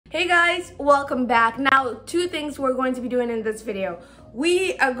Hey guys, welcome back. Now, two things we're going to be doing in this video.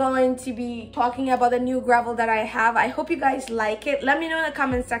 We are going to be talking about the new gravel that I have. I hope you guys like it. Let me know in the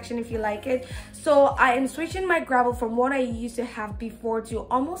comment section if you like it. So I am switching my gravel from what I used to have before to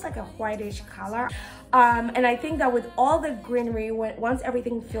almost like a whitish color. And I think that with all the greenery, once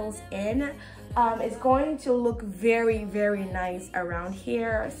everything fills in, it's going to look very, very nice around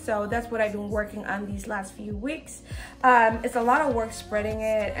here. So that's what I've been working on these last few weeks. It's a lot of work spreading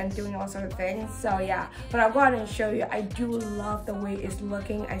it and doing all sorts of things. So yeah, but I'll go ahead and show you. I do love the way it's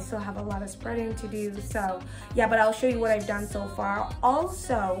looking. I still have a lot of spreading to do. So yeah, but I'll show you what I've done so far.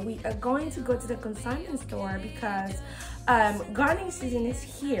 Also, we are going to go to the consignment store because gardening season is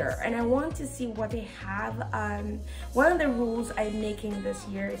here and I want to see what they have. One of the rules I'm making this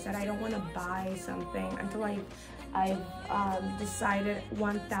year is that I don't want to buy something until I've decided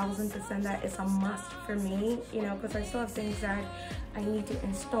 1000% that it's a must for me, you know, because I still have things that I need to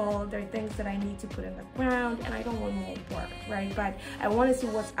install. There are things that I need to put in the ground and I don't want more work, right? But I want to see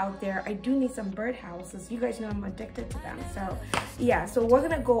what's out there. I do need some birdhouses. You guys know I'm addicted to them. So yeah, so we're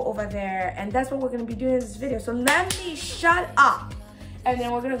gonna go over there and that's what we're gonna be doing in this video. So let me shut up and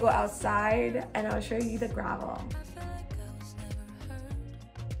then we're gonna go outside and I'll show you the gravel.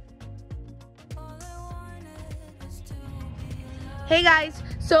 Hey guys,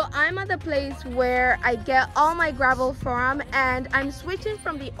 so I'm at the place where I get all my gravel from and I'm switching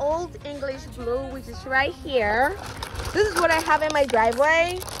from the old English blue, which is right here. This is what I have in my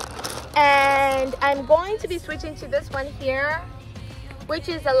driveway. And I'm going to be switching to this one here, which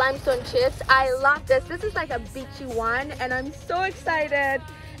is a limestone chips. I love this. This is like a beachy one and I'm so excited.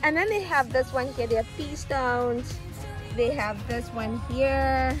 And then they have this one here. They have pea stones. They have this one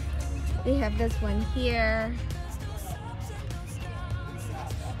here. They have this one here.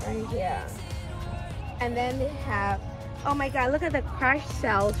 Right here. And then they have, oh my god, look at the crushed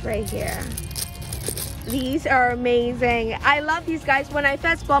cells right here. These are amazing. I love these guys. When I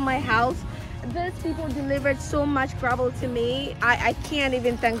first bought my house, these people delivered so much gravel to me. I can't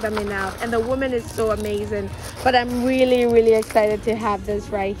even thank them enough. And the woman is so amazing. But I'm really, really excited to have this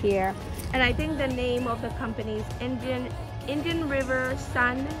right here. And I think the name of the company is Indian River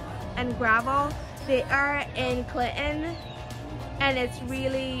Sun and Gravel. They are in Clinton. And it's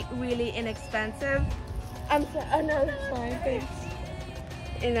really, really inexpensive. I'm so, oh no, that's fine, thanks.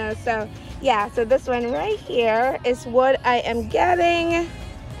 You know, so yeah, so this one right here is what I am getting.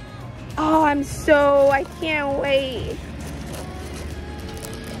 Oh, I can't wait.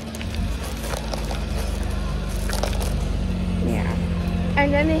 Yeah,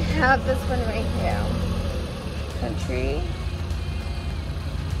 and then they have this one right here. Country.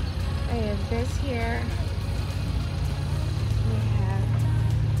 I have this here.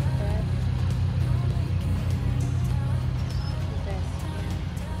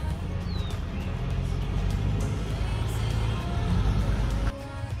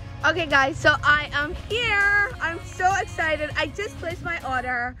 Okay guys, so I am here. I'm so excited. I just placed my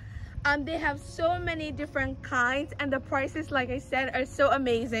order. They have so many different kinds and the prices, like I said, are so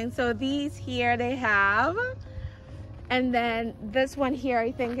amazing. So these here they have. And then this one here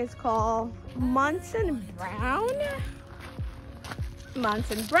I think is called Munson Brown.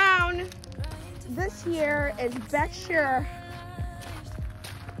 Munson Brown. This here is Berkshire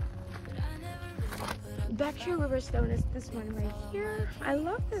Riverstone is this one right here. I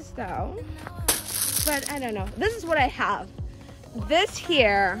love this though, but I don't know. This is what I have. This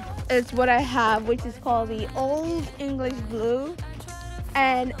here is what I have, which is called the Old English Blue,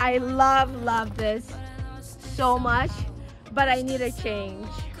 and I love this so much. But I need a change.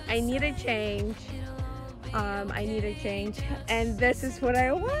 I need a change, and this is what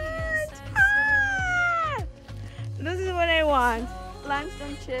I want. This is what I want.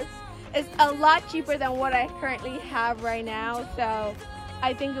 Limestone chips. It's a lot cheaper than what I currently have right now, so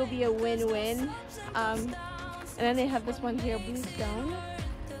I think it'll be a win-win. And then they have this one here, blue stone.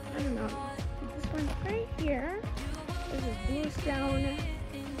 I don't know. This one right here. This is blue stone.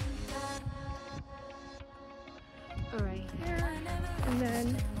 All right here, and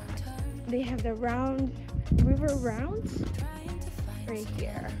then they have the round river rounds right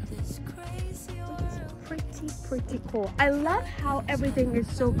here. Pretty cool. I love how everything is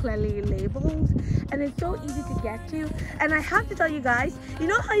so clearly labeled and it's so easy to get to. And I have to tell you guys, you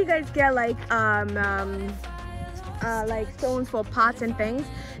know how you guys get like stones for pots and things?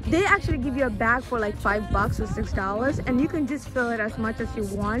 They actually give you a bag for like $5 or $6 and you can just fill it as much as you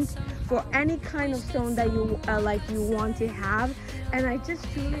want for any kind of stone that you you want to have, and I just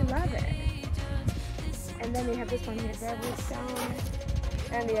truly love it. And then they have this one here, gravel stone,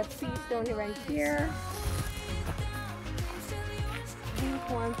 and they have pea stone right here.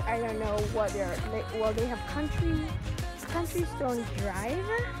 ones, I don't know what they're like. Well, they have Country Stone Drive.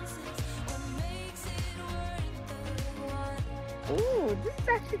 Ooh, this is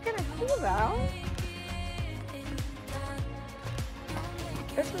actually kind of cool though.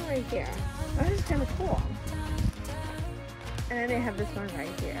 This one right here. Oh, this is kind of cool. And then they have this one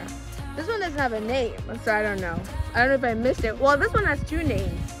right here. This one doesn't have a name, so I don't know. I don't know if I missed it. Well, this one has 2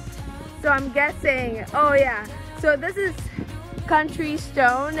 names. So I'm guessing, oh yeah. So this is Country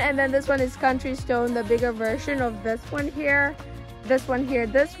Stone, and then this one is Country Stone, the bigger version of this one here. This one here.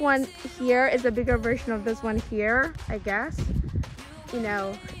 This one here is a bigger version of this one here, I guess. You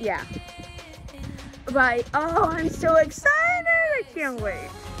know, yeah. But, oh, I'm so excited. I can't wait.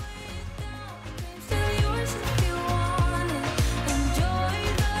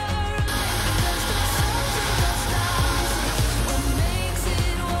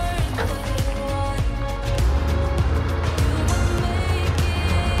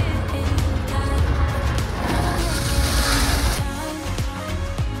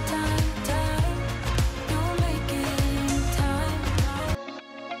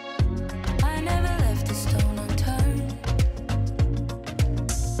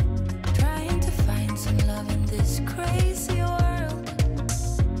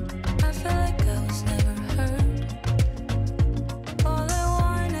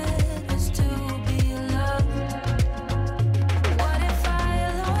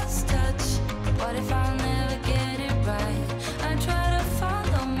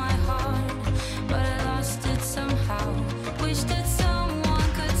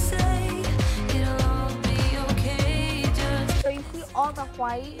 All the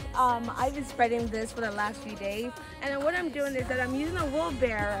white, I've been spreading this for the last few days, and then what I'm doing is that I'm using a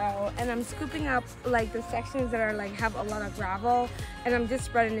wheelbarrow and I'm scooping up like the sections that are like have a lot of gravel, and I'm just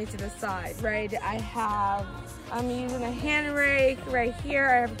spreading it to the side, right? I'm using a hand rake right here.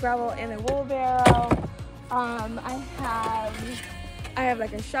 I have gravel in the wheelbarrow. I have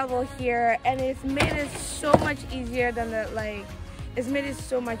like a shovel here, and it's made it so much easier than it's made it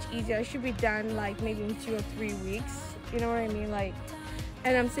so much easier. It should be done like maybe in 2 or 3 weeks. You know what I mean? Like,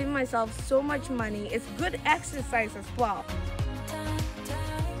 and I'm saving myself so much money. It's good exercise as well.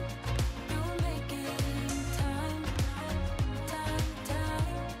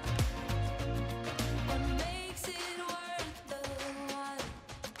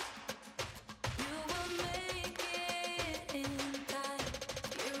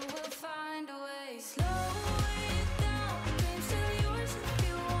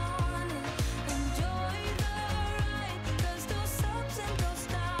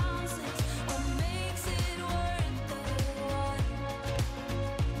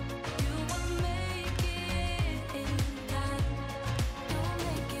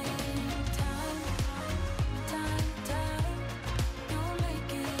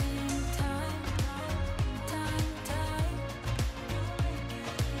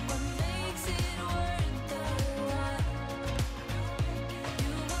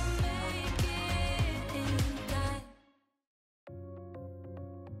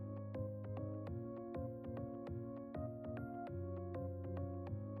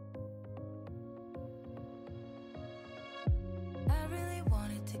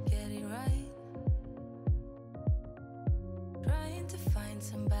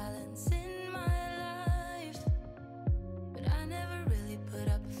 Some balance in my life, but I never really put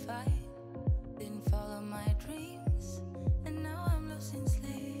up a fight. Didn't follow my dreams, and now I'm losing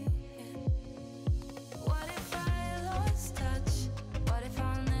sleep. What if I lost touch? What if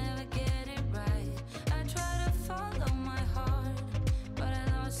I'll never get it right? I try to follow my heart, but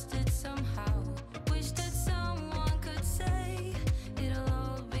I lost it somehow. Wish that someone could say it'll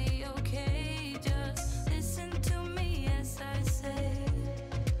all be okay. Just listen to me as I say.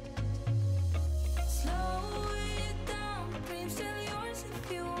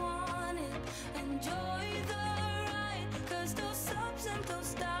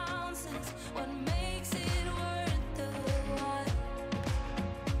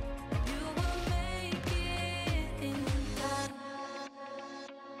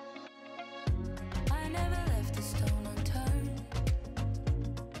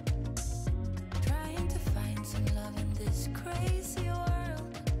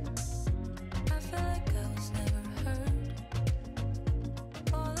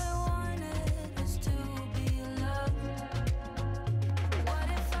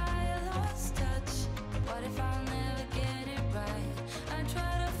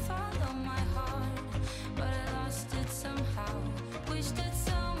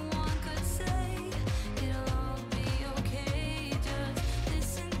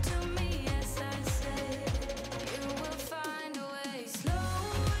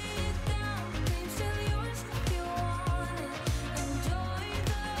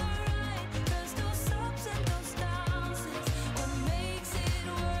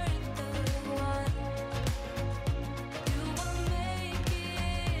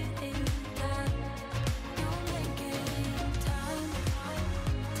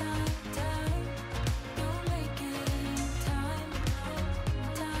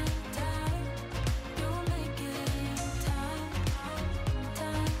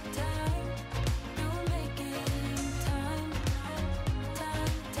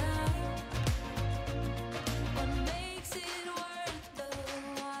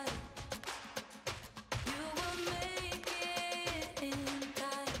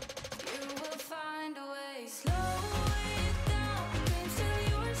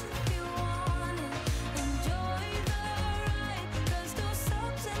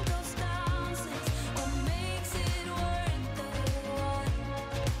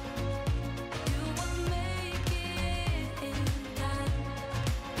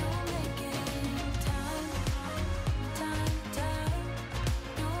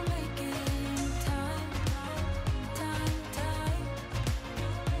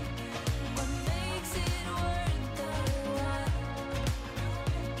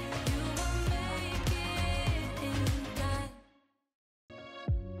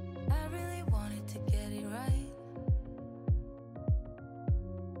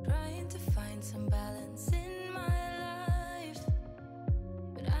 to find some balance in my life,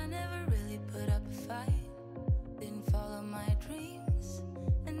 but I never really put up a fight. Didn't follow my dreams,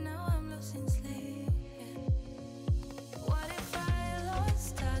 and now I'm losing sleep. What if I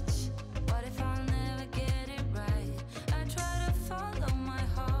lost touch? What if I'll never get it right? I try to follow my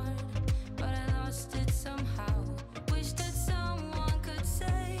heart, but I lost it somehow. Wish that someone could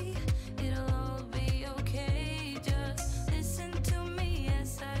say it'll all be okay. Just listen to me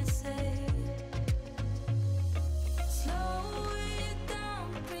as I say. Slow it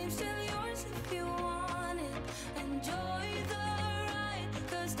down, dreams still yours if you want it. Enjoy the ride,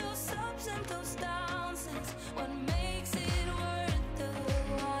 'cause those ups and those downs is what makes it worth the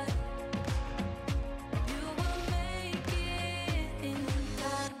while. You will make it in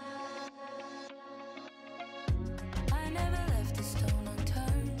time. I never left a stone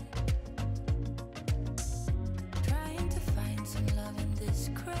unturned, trying to find some love in this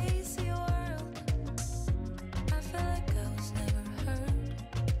crazy world. I felt like I was never heard.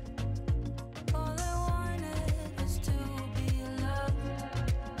 All I wanted was to be loved.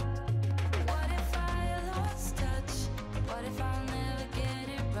 What if I lost touch? What if I'll never get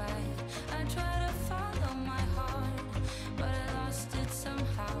it right? I try to follow my heart, but I lost it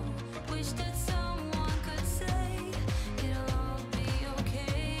somehow. Wish that someone could say it'll all be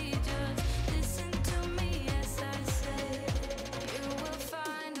okay. Just listen to me as I say. You will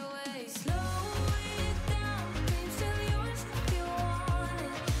find a way. Slow it down, dreams still yours if you want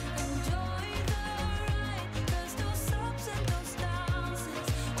it. Enjoy the ride, 'cause those ups and those downs is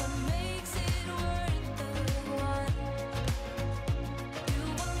what makes it worth the while. You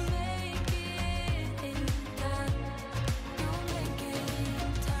will make it in time. You'll make it in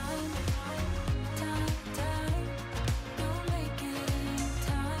time. Time, time. You'll make it in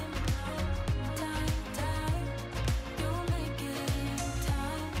time. Time, time. You'll make it in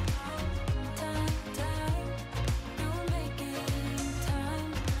time. Time, time. You'll make it in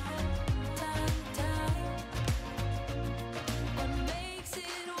time. Time, time. What makes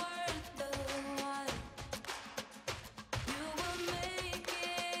it worth the while. You will make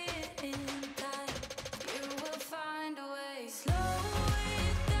it in time. You will find a way. Slow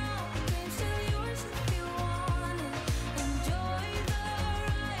it down, dreams still yours if you want it. Enjoy the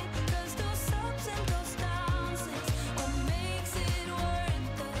ride, 'cause those ups and those downs is what makes it worth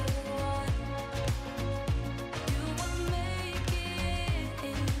the while. You will make it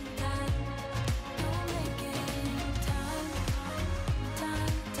in time. You'll make it in time.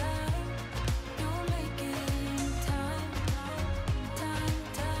 Time, time. You'll make it in time. Time,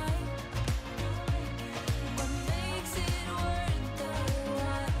 time. What makes it worth the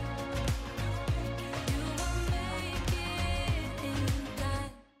while. You will make it in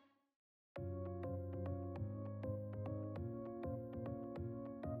time.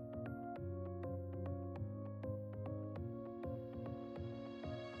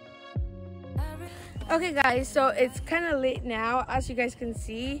 Okay guys, so it's kind of late now, as you guys can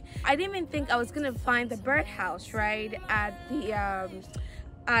see. I didn't even think I was gonna find the birdhouse right at the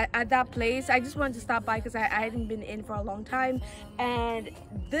at that place. I just wanted to stop by because I hadn't been in for a long time, and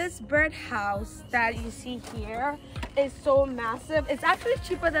this birdhouse that you see here is so massive. It's actually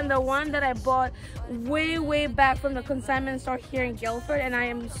cheaper than the one that I bought way back from the consignment store here in Guilford, and I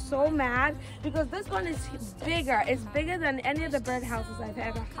am so mad because this one is bigger. It's bigger than any of the birdhouses I've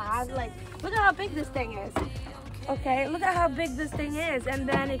ever had. Like, look at how big this thing is. Okay, look at how big this thing is, and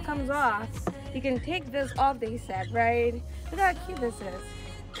then it comes off. You can take this off, they said, right? Look how cute this is.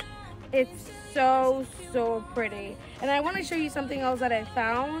 It's so pretty. And I want to show you something else that I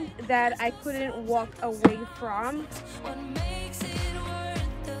found that I couldn't walk away from. What makes it worth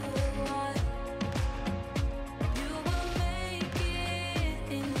the while. You will make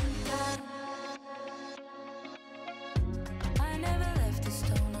it in time. I never left a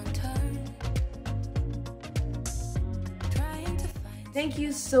stone unturned, trying to find. Thank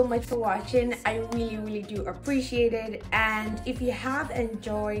you so much for watching. I really do appreciate it. And if you have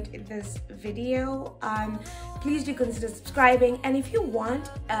enjoyed this video, please do consider subscribing, and if you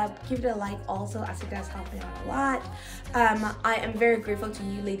want, give it a like also, as it does help me out a lot. I am very grateful to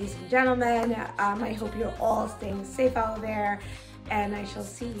you, ladies and gentlemen. I hope you're all staying safe out there, and I shall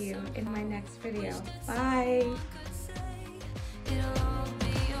see you in my next video. Bye.